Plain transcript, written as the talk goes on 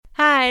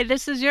Hi,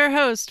 this is your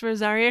host,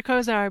 Rosaria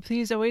Kozar.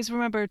 Please always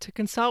remember to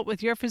consult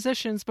with your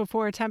physicians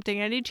before attempting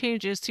any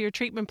changes to your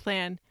treatment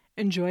plan.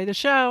 Enjoy the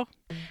show.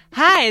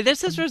 Hi,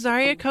 this is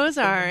Rosaria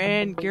Kozar,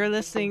 and you're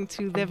listening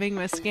to Living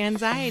with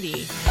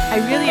Scanxiety. I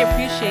really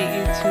appreciate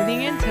you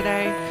tuning in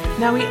today.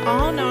 Now, we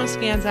all know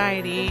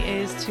Scanxiety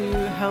is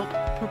to help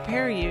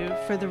prepare you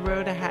for the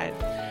road ahead.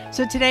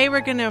 So today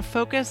we're going to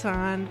focus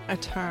on a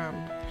term.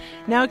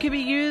 Now, it can be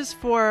used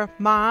for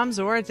moms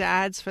or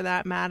dads for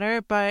that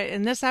matter, but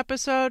in this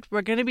episode,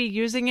 we're going to be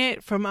using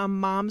it from a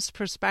mom's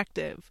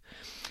perspective.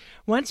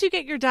 Once you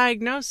get your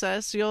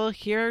diagnosis, you'll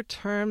hear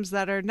terms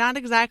that are not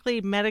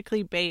exactly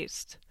medically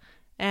based.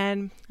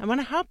 And I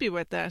want to help you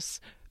with this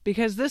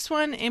because this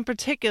one in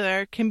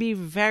particular can be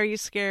very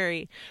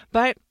scary.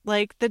 But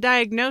like the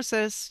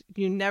diagnosis,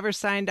 you never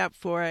signed up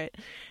for it.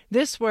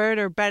 This word,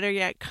 or better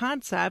yet,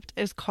 concept,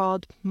 is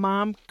called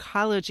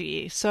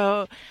momcology.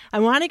 So I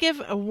want to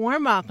give a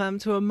warm welcome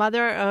to a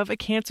mother of a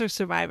cancer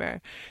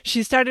survivor.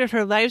 She started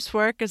her life's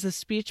work as a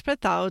speech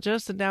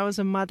pathologist and now is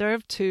a mother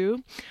of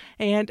two,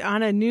 and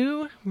on a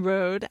new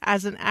road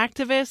as an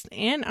activist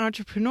and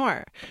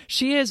entrepreneur.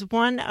 She is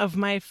one of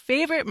my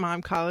favorite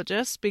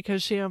momcologists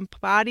because she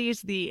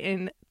embodies the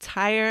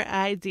entire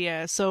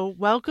idea. So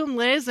welcome,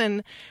 Liz,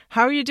 and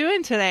how are you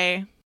doing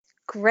today?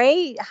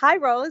 Great. Hi,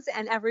 Rose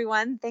and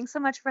everyone. Thanks so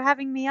much for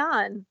having me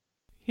on.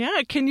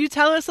 Yeah. Can you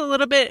tell us a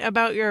little bit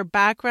about your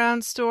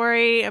background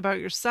story, about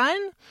your son?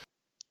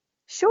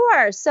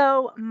 Sure.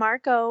 So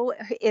Marco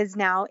is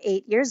now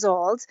 8 years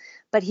old,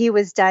 but he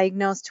was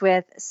diagnosed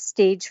with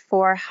stage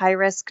 4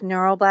 high-risk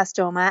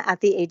neuroblastoma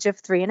at the age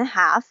of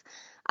 3.5.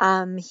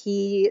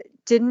 He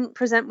didn't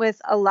present with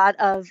a lot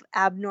of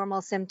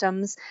abnormal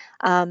symptoms.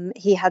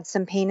 He had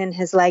some pain in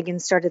his leg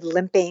and started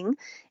limping,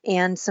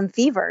 and some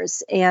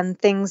fevers and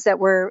things that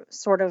were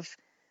sort of,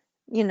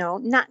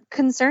 not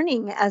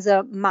concerning as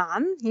a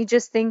mom. You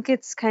just think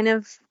it's kind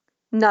of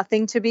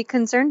nothing to be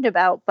concerned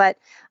about. But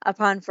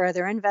upon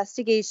further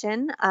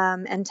investigation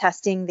and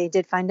testing, they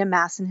did find a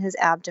mass in his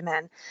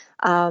abdomen.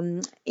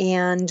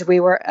 And we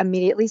were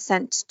immediately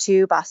sent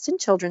to Boston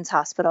Children's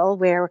Hospital,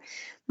 where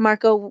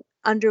Marco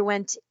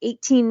underwent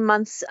 18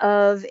 months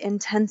of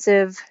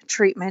intensive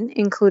treatment,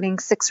 including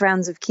 6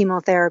 rounds of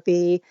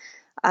chemotherapy,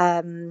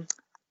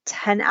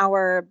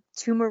 10-hour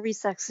tumor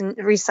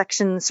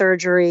resection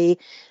surgery,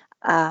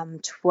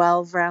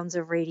 12 rounds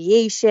of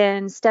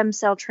radiation, stem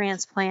cell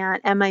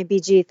transplant,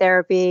 MIBG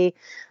therapy.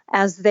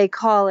 As they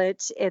call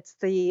it, it's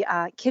the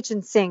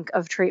kitchen sink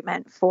of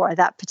treatment for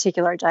that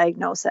particular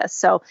diagnosis.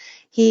 So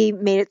he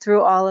made it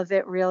through all of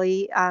it,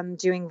 really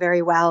doing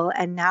very well,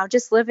 and now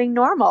just living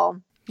normal.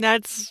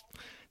 That's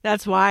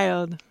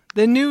wild.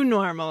 The new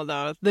normal,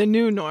 though. The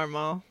new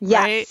normal,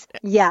 yes, right?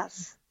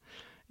 Yes.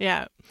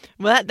 Yeah.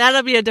 Well,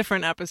 that'll be a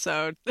different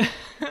episode.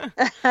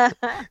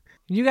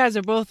 You guys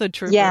are both a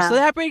trooper. Yeah. So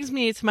that brings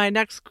me to my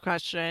next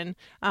question.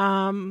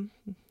 And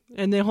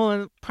the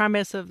whole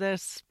premise of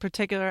this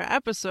particular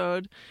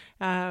episode,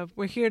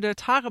 we're here to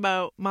talk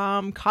about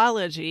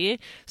momcology.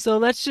 So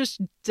let's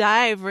just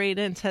dive right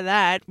into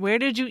that. Where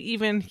did you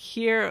even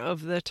hear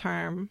of the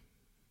term?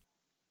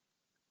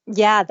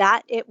 Yeah,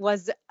 it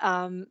was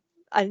an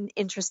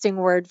interesting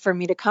word for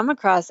me to come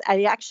across.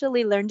 I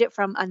actually learned it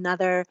from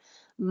another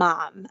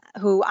mom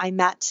who I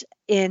met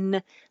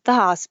in the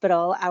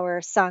hospital.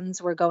 Our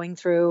sons were going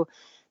through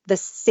the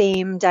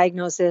same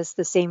diagnosis,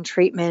 the same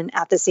treatment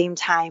at the same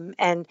time.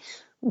 And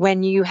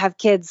when you have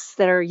kids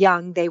that are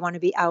young, they want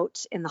to be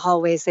out in the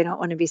hallways. They don't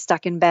want to be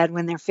stuck in bed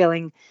when they're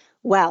feeling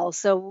well.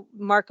 So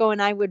Marco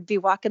and I would be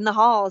walking the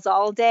halls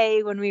all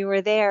day when we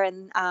were there.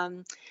 And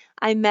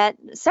I met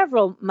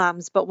several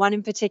moms, but one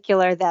in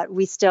particular that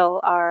we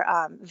still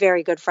are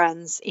very good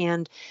friends.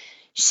 And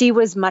she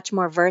was much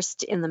more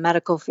versed in the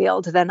medical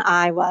field than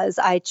I was.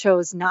 I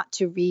chose not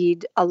to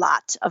read a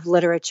lot of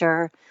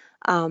literature.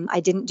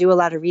 I didn't do a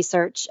lot of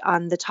research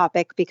on the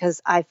topic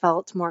because I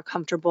felt more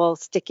comfortable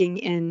sticking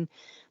in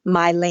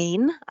my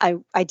lane.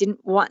 I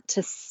didn't want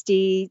to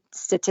see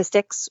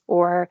statistics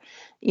or,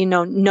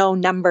 know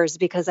numbers,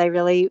 because I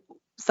really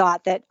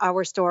thought that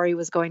our story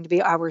was going to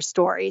be our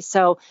story.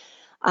 So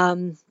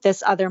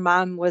this other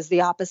mom was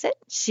the opposite.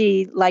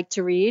 She liked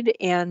to read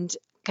and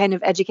kind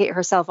of educate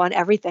herself on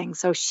everything.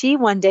 So she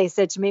one day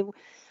said to me,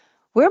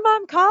 "We're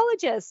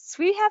momcologists.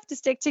 We have to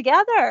stick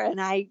together."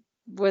 And I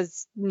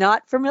was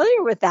not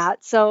familiar with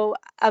that. So,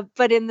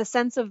 but in the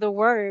sense of the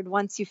word,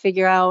 once you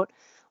figure out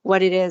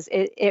what it is,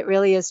 it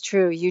really is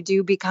true. You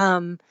do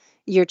become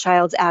your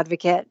child's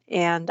advocate,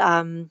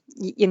 and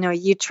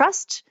you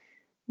trust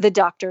the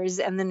doctors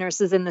and the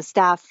nurses and the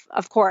staff,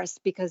 of course,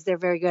 because they're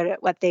very good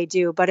at what they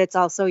do, but it's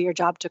also your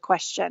job to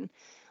question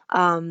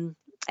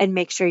and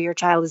make sure your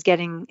child is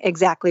getting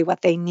exactly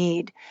what they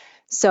need.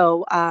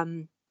 So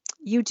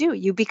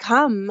you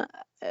become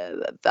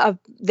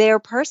their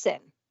person.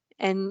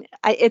 And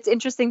it's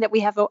interesting that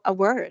we have a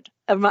word,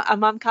 a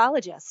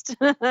momcologist.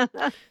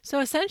 So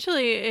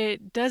essentially,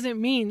 it doesn't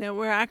mean that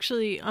we're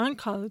actually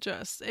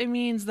oncologists. It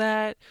means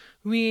that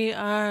we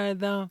are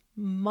the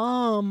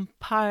mom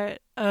part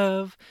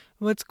of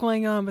what's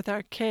going on with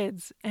our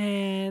kids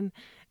and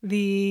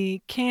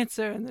the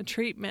cancer and the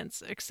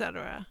treatments,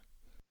 etc.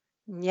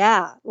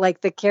 Yeah,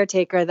 like the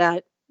caretaker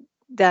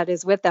that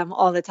is with them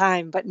all the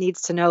time, but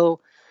needs to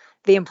know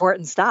the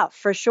important stuff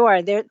for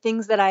sure. There are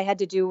things that I had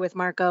to do with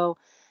Marco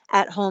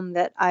at home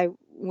that I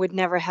would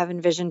never have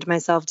envisioned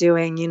myself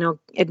doing,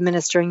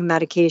 administering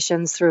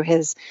medications through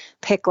his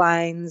PICC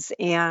lines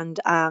and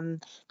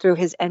through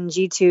his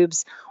NG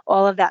tubes,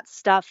 all of that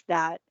stuff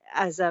that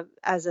as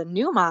a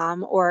new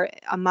mom or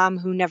a mom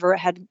who never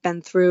had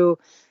been through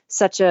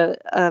such a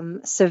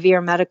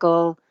severe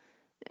medical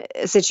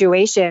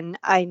situation,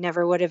 I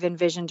never would have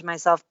envisioned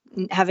myself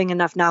having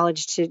enough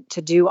knowledge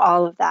to do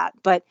all of that.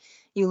 But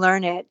you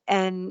learn it,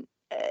 and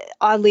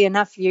oddly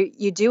enough,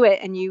 you do it,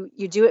 and you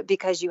do it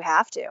because you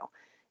have to.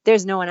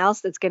 There's no one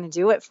else that's going to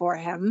do it for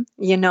him.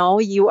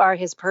 You are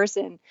his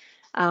person.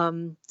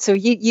 So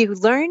you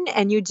learn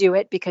and you do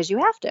it because you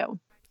have to.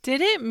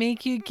 Did it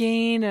make you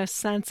gain a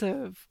sense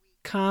of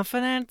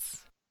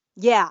confidence?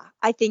 Yeah,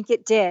 I think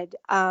it did.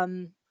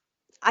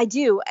 I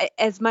do.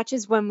 As much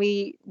as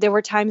there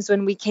were times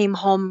when we came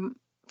home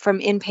from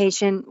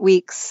inpatient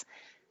weeks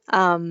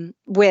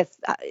with,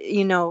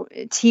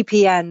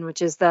 TPN,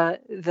 which is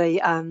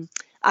the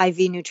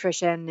IV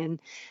nutrition, and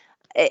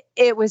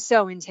it was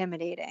so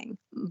intimidating.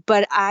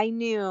 But I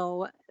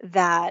knew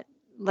that,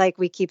 like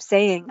we keep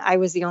saying, I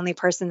was the only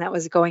person that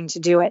was going to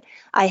do it.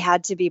 I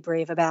had to be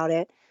brave about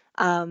it.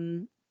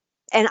 And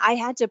I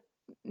had to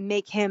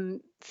make him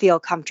feel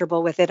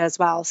comfortable with it as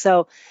well.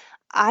 So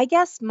I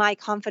guess my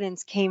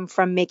confidence came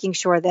from making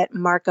sure that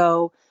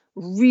Marco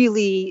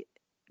really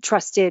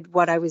trusted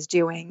what I was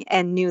doing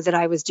and knew that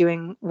I was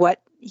doing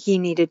what he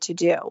needed to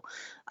do.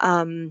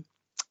 Um,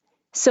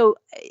 so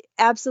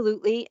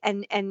absolutely,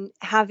 and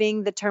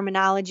having the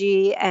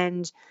terminology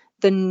and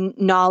the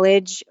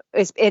knowledge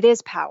it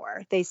is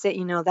power. They say,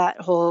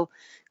 that whole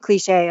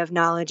cliche of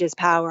knowledge is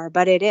power,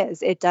 but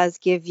it does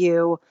give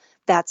you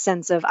that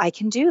sense of I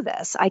can do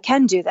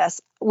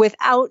this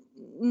without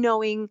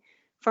knowing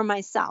for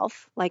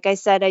myself. Like I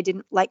said, I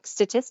didn't like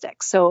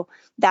statistics, so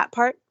that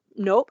part,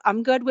 nope,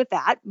 I'm good with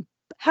that.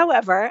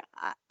 However,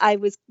 I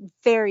was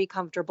very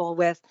comfortable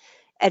with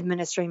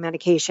administering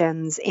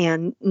medications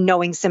and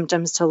knowing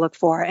symptoms to look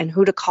for and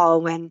who to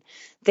call when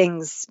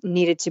things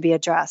needed to be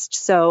addressed.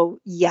 So,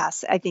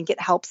 yes, I think it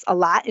helps a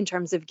lot in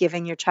terms of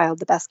giving your child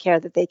the best care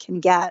that they can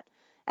get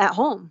at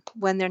home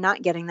when they're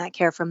not getting that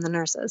care from the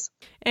nurses.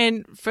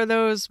 And for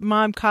those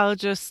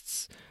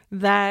momcologists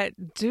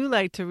that do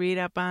like to read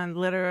up on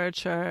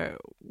literature,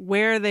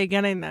 where are they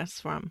getting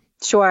this from?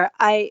 Sure.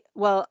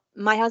 Well,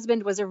 my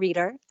husband was a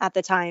reader at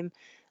the time.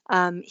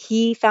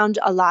 He found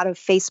a lot of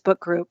Facebook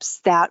groups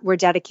that were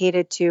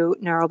dedicated to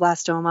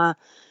neuroblastoma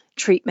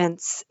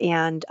treatments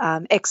and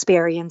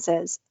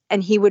experiences,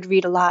 and he would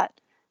read a lot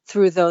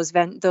through those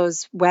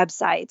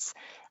websites.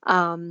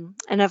 And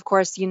of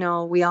course,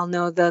 we all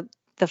know the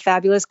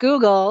fabulous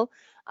Google,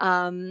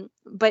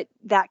 but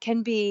that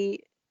can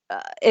be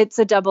it's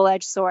a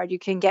double-edged sword. You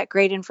can get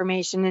great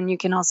information, and you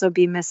can also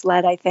be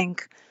misled, I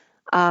think,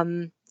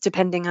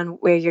 depending on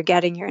where you're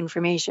getting your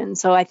information.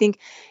 So I think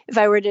if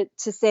I were to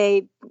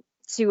say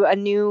to a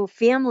new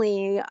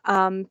family,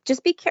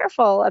 just be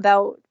careful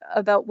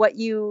about what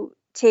you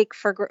take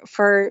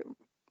for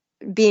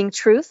being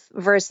truth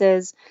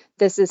versus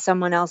this is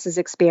someone else's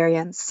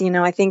experience.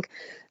 I think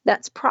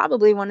that's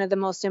probably one of the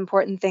most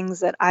important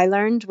things that I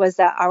learned was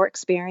that our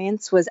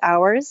experience was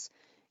ours.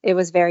 It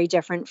was very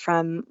different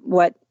from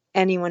what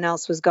anyone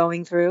else was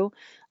going through.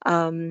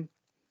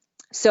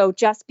 So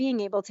just being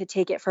able to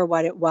take it for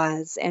what it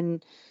was.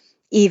 And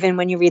even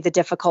when you read the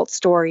difficult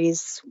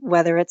stories,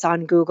 whether it's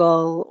on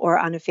Google or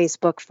on a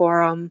Facebook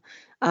forum,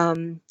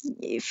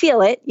 you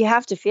feel it. You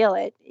have to feel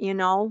it,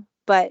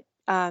 But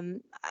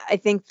I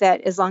think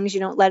that as long as you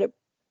don't let it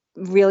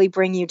really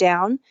bring you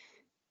down,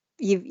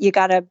 you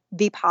got to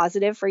be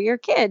positive for your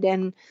kid.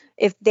 And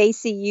if they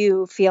see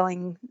you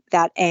feeling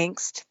that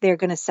angst, they're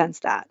going to sense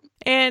that.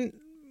 And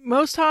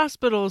most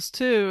hospitals,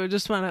 too, I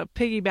just want to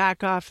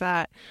piggyback off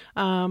that,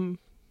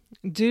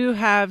 do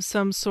have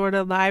some sort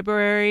of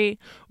library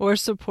or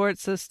support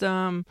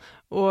system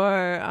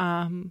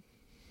or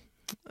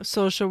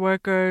social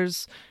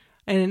workers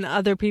and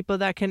other people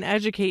that can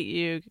educate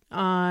you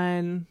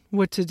on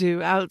what to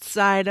do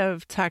outside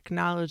of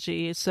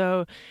technology.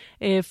 So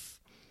if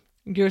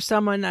you're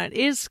someone that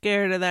is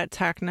scared of that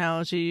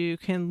technology, you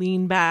can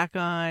lean back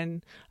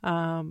on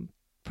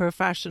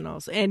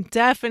professionals. And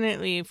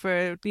definitely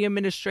for the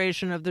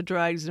administration of the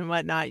drugs and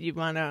whatnot, you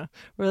want to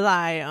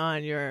rely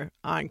on your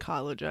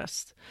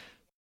oncologist.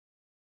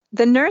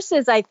 The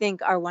nurses, I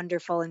think, are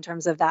wonderful in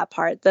terms of that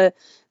part.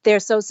 They're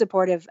so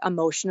supportive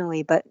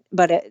emotionally, but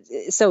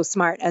so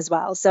smart as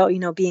well. So,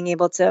 being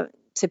able to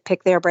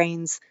pick their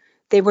brains,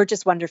 they were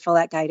just wonderful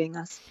at guiding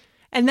us.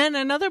 And then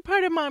another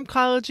part of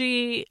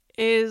momcology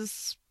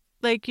is,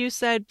 like you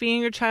said,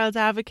 being your child's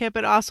advocate,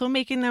 but also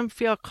making them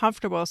feel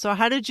comfortable. So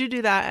how did you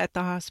do that at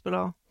the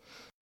hospital?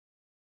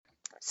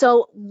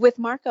 So with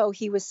Marco,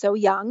 he was so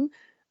young.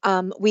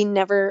 We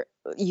never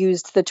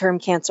used the term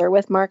cancer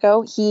with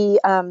Marco.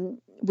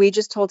 we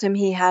just told him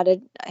he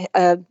had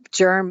a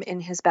germ in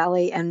his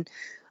belly, and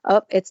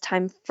oh, it's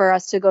time for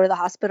us to go to the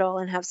hospital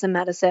and have some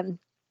medicine.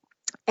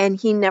 And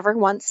he never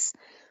once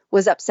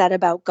was upset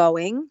about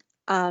going.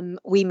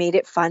 We made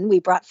it fun. We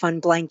brought fun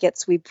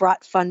blankets. We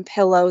brought fun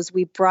pillows.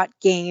 We brought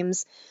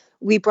games.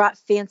 We brought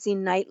fancy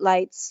night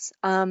lights.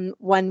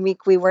 One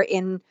week we were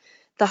in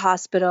the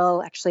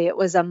hospital. Actually, it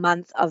was a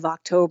month of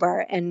October,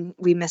 and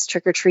we missed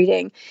trick or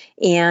treating.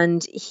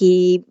 And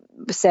he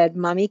said,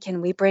 "Mommy,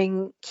 can we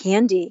bring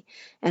candy?"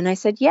 And I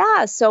said,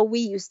 "Yeah." So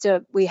we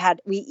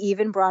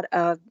even brought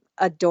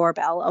a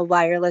doorbell, a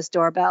wireless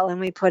doorbell, and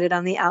we put it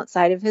on the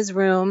outside of his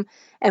room.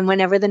 And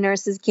whenever the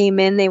nurses came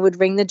in, they would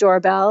ring the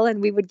doorbell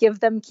and we would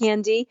give them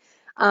candy.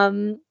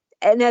 And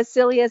as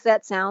silly as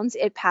that sounds,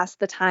 it passed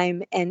the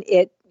time, and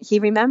he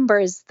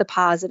remembers the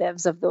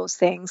positives of those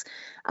things.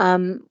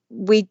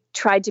 We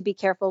tried to be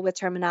careful with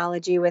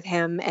terminology with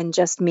him and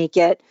just make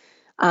it,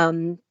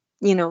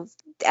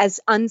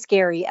 as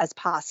unscary as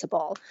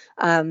possible.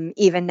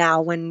 Even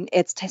now, when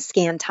it's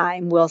scan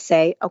time, we'll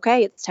say,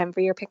 "Okay, it's time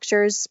for your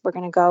pictures. We're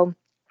going to go.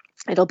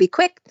 It'll be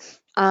quick."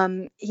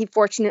 He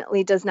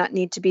fortunately does not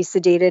need to be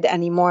sedated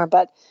anymore,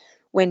 but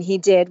when he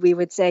did, we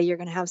would say, "You're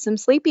going to have some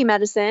sleepy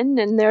medicine,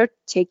 and there,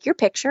 take your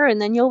picture,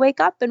 and then you'll wake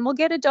up and we'll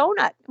get a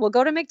donut. We'll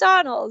go to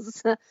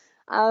McDonald's."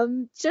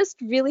 Just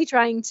really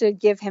trying to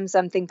give him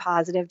something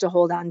positive to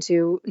hold on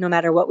to no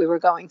matter what we were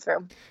going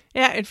through.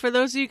 Yeah, and for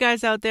those of you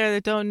guys out there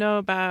that don't know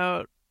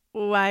about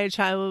why a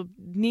child will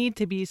need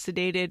to be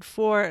sedated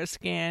for a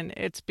scan,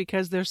 it's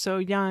because they're so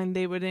young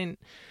they wouldn't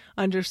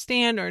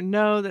understand or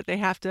know that they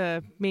have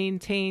to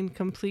maintain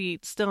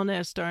complete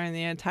stillness during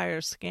the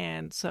entire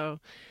scan. So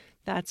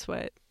that's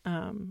what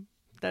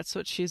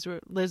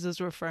Liz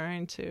is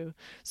referring to.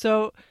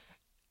 So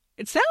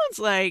it sounds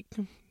like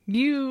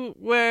you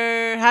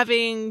were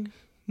having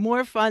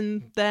more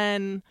fun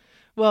than,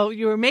 well,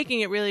 you were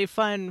making it really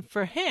fun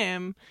for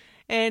him.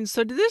 And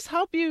so did this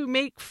help you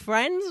make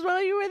friends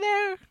while you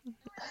were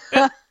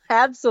there?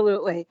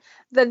 Absolutely.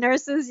 The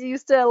nurses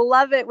used to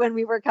love it when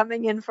we were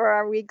coming in for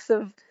our weeks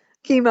of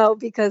chemo,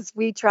 because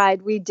we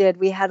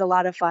had a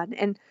lot of fun.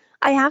 And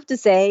I have to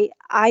say,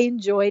 I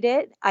enjoyed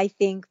it. I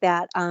think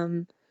that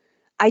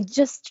I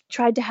just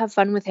tried to have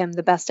fun with him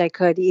the best I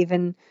could,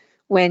 even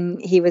when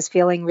he was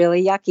feeling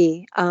really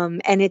yucky.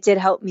 And it did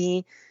help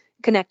me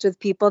connect with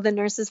people. The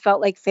nurses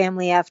felt like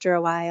family after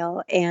a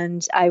while,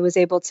 and I was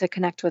able to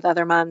connect with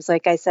other moms.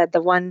 Like I said,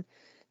 the one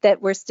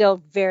that we're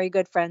still very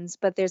good friends,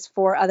 but there's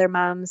 4 other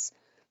moms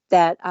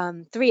that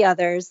 3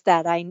 others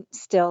that I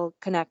still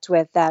connect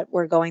with that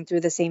were going through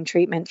the same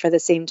treatment for the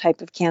same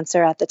type of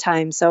cancer at the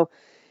time. So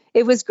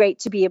it was great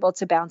to be able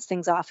to bounce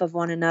things off of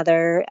one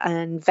another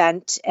and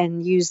vent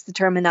and use the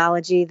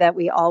terminology that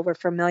we all were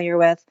familiar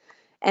with,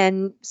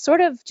 and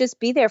sort of just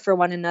be there for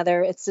one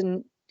another.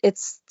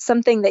 It's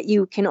something that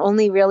you can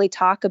only really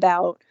talk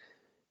about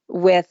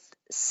with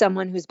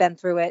someone who's been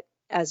through it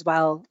as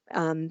well.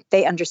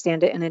 They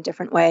understand it in a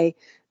different way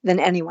than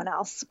anyone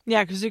else.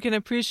 Yeah, because you can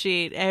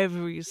appreciate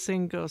every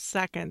single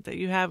second that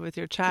you have with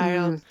your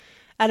child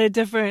at a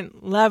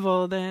different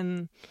level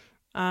than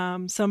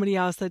somebody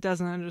else that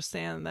doesn't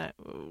understand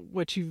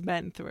what you've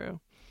been through.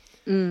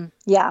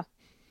 Yeah.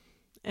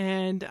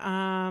 And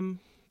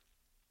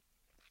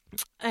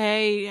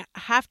I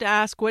have to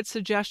ask, what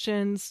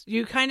suggestions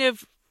you kind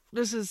of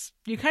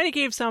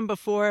gave some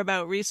before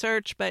about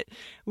research, but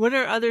what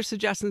are other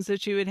suggestions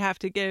that you would have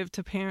to give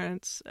to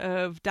parents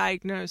of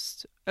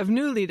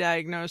newly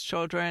diagnosed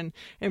children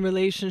in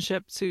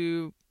relationship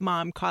to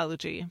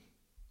momcology?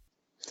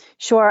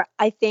 Sure.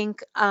 I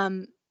think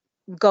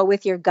go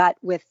with your gut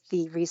with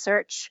the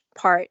research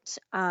part.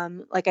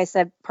 Like I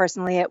said,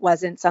 personally, it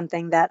wasn't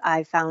something that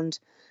I found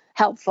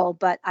helpful,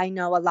 but I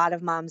know a lot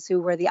of moms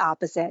who were the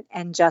opposite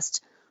and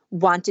just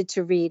wanted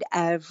to read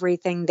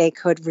everything they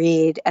could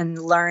read and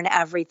learn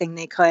everything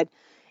they could.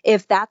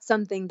 If that's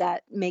something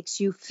that makes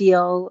you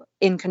feel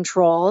in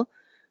control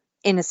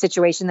in a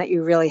situation that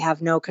you really have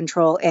no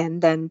control in,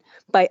 then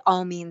by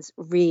all means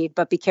read,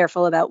 but be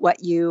careful about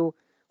what you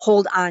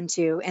hold on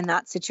to in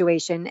that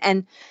situation.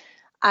 And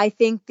I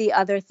think the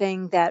other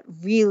thing that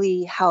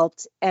really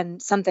helped,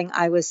 and something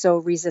I was so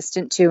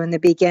resistant to in the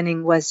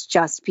beginning, was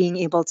just being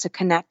able to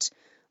connect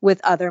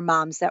with other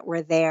moms that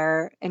were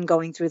there and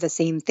going through the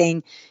same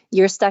thing.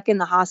 You're stuck in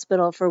the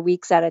hospital for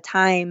weeks at a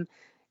time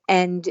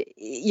and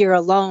you're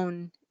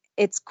alone.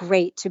 It's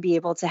great to be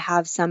able to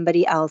have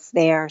somebody else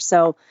there.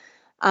 So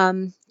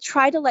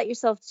try to let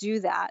yourself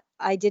do that.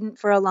 I didn't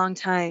for a long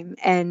time.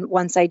 And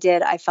once I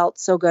did, I felt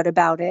so good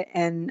about it.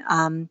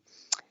 And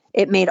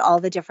it made all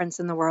the difference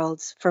in the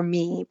world for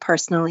me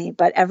personally,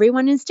 but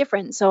everyone is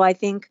different. So I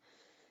think,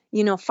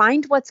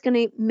 find what's going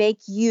to make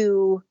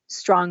you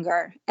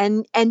stronger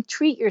and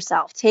treat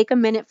yourself. Take a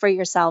minute for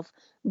yourself.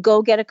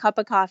 Go get a cup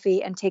of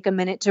coffee and take a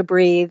minute to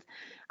breathe.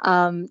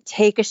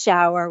 Take a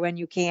shower when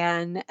you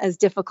can, as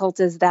difficult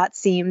as that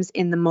seems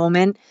in the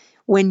moment.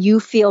 When you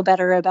feel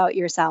better about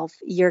yourself,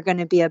 you're going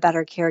to be a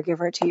better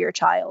caregiver to your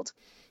child.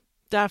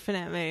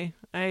 Definitely.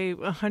 I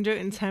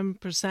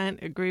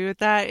 110% agree with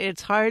that.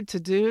 It's hard to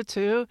do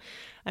too.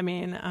 I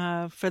mean,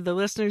 for the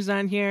listeners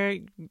on here,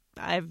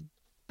 I've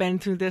been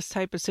through this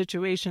type of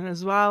situation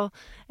as well.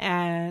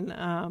 And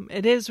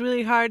it is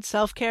really hard.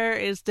 Self-care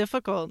is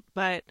difficult,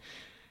 but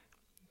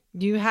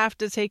you have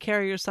to take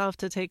care of yourself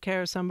to take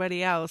care of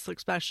somebody else,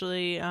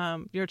 especially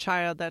your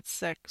child that's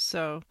sick.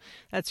 So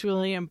that's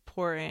really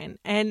important.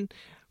 And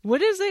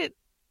what is it?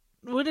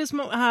 What is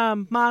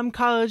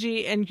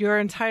Momcology and your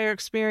entire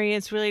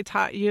experience really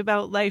taught you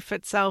about life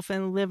itself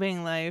and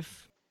living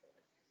life?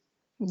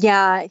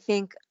 Yeah, I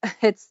think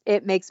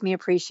it makes me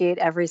appreciate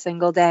every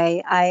single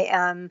day. I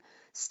am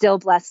still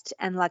blessed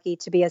and lucky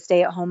to be a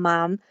stay-at-home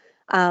mom.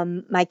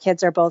 My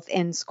kids are both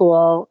in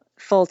school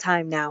full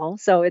time now,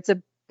 so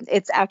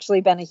it's actually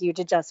been a huge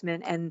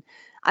adjustment, and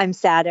I'm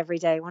sad every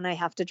day when I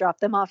have to drop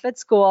them off at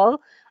school,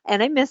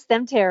 and I miss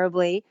them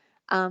terribly.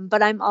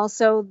 But I'm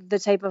also the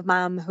type of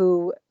mom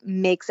who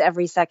makes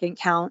every second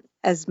count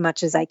as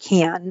much as I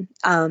can.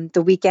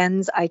 The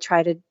weekends, I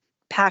try to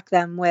pack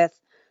them with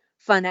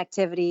fun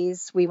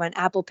activities. We went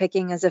apple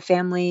picking as a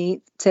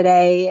family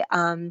today.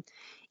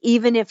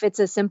 Even if it's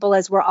as simple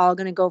as we're all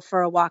going to go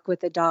for a walk with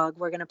the dog,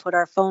 we're going to put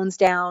our phones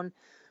down,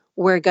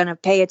 we're going to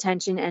pay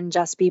attention and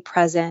just be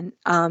present.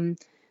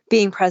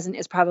 Being present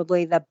is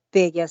probably the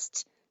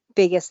biggest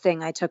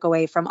thing I took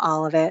away from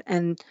all of it.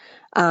 And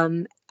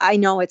I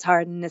know it's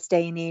hard in this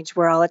day and age.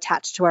 We're all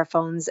attached to our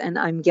phones, and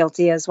I'm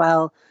guilty as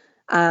well.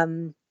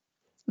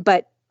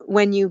 But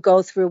when you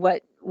go through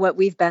what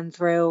we've been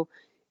through,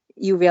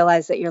 you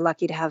realize that you're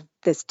lucky to have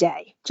this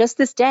day. Just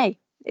this day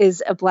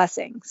is a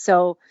blessing.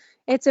 So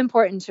it's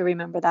important to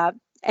remember that.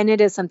 And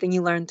it is something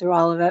you learn through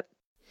all of it.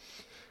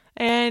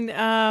 And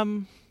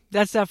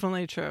that's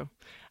definitely true.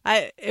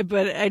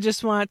 But I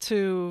just want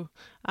to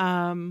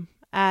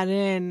add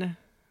in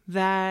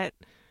that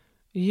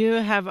you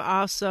have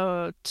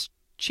also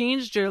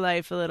changed your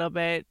life a little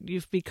bit.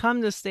 You've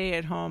become the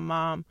stay-at-home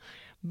mom,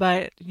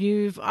 but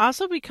you've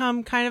also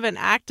become kind of an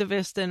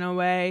activist in a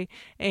way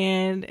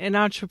and an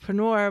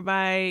entrepreneur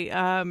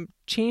by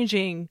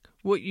changing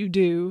what you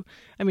do.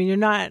 I mean, you're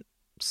not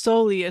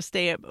solely a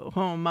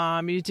stay-at-home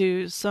mom. You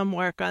do some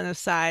work on the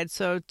side.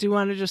 So do you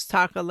want to just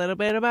talk a little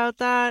bit about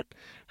that?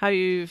 How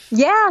you've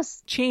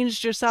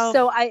changed yourself?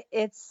 So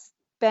it's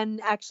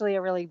been actually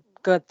a really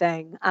good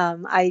thing.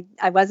 I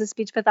was a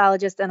speech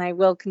pathologist, and I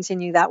will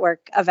continue that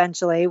work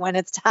eventually when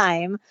it's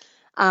time.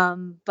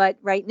 But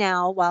right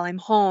now, while I'm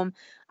home,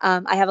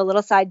 I have a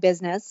little side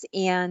business,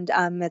 and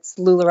it's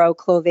LuLaRoe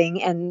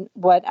Clothing. And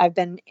what I've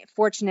been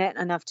fortunate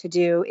enough to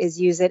do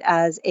is use it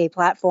as a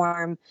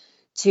platform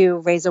to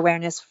raise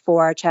awareness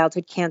for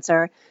childhood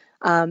cancer,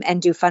 and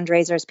do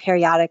fundraisers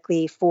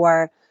periodically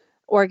for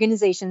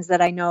organizations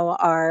that I know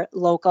are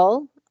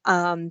local,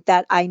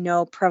 that I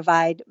know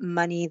provide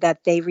money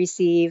that they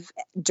receive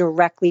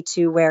directly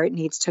to where it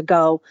needs to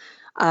go.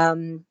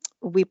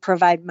 We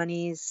provide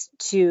monies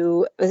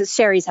to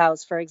Sherry's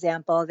House, for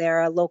example.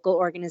 They're a local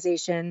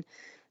organization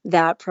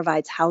that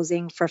provides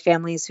housing for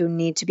families who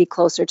need to be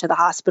closer to the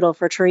hospital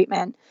for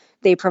treatment.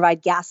 They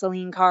provide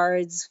gasoline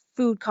cards,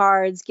 food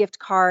cards, gift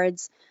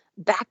cards,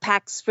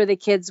 backpacks for the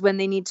kids when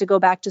they need to go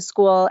back to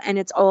school, and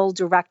it's all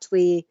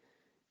directly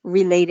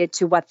related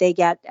to what they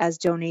get as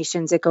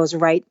donations. It goes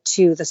right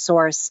to the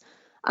source.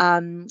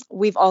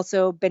 We've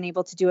also been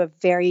able to do a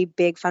very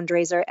big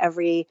fundraiser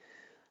every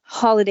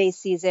holiday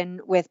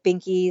season with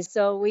Binkies.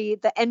 So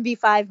the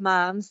NV5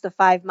 moms, the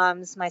 5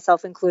 moms,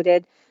 myself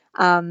included,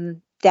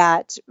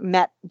 that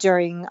met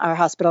during our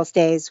hospital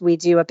stays, we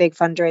do a big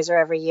fundraiser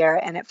every year,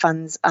 and it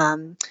funds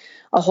a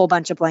whole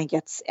bunch of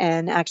blankets.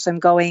 And actually, I'm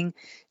going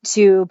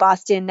to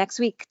Boston next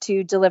week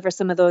to deliver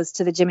some of those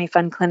to the Jimmy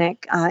Fund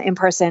Clinic in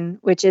person,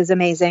 which is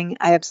amazing.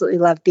 I absolutely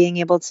love being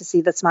able to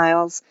see the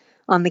smiles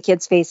on the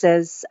kids'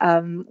 faces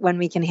when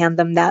we can hand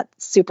them that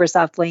super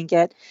soft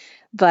blanket.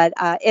 But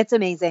it's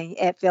amazing.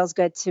 It feels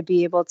good to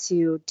be able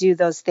to do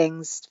those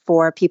things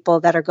for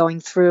people that are going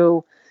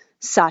through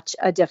such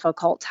a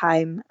difficult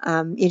time.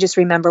 You just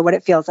remember what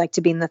it feels like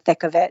to be in the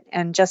thick of it,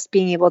 and just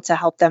being able to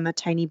help them a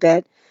tiny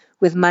bit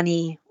with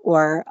money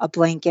or a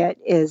blanket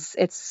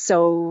it's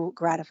so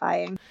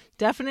gratifying.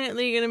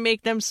 Definitely going to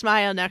make them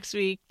smile next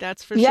week.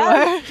 That's for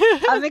sure. sure.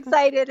 I'm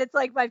excited. It's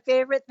like my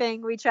favorite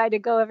thing. We try to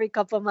go every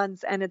couple of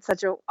months, and it's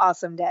such an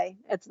awesome day.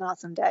 It's an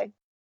awesome day.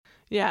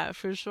 Yeah,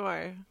 for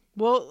sure.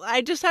 Well,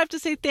 I just have to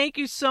say thank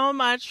you so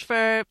much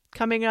for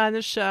coming on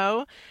the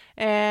show,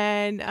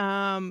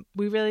 and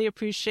we really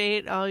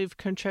appreciate all you've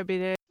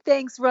contributed.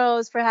 Thanks,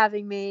 Rose, for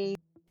having me.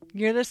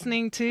 You're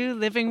listening to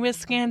Living with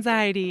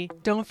Scanxiety.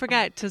 Don't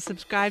forget to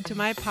subscribe to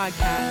my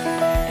podcast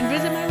and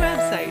visit my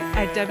website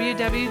at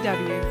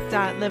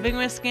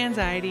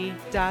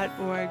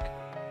www.livingwithscanxiety.org.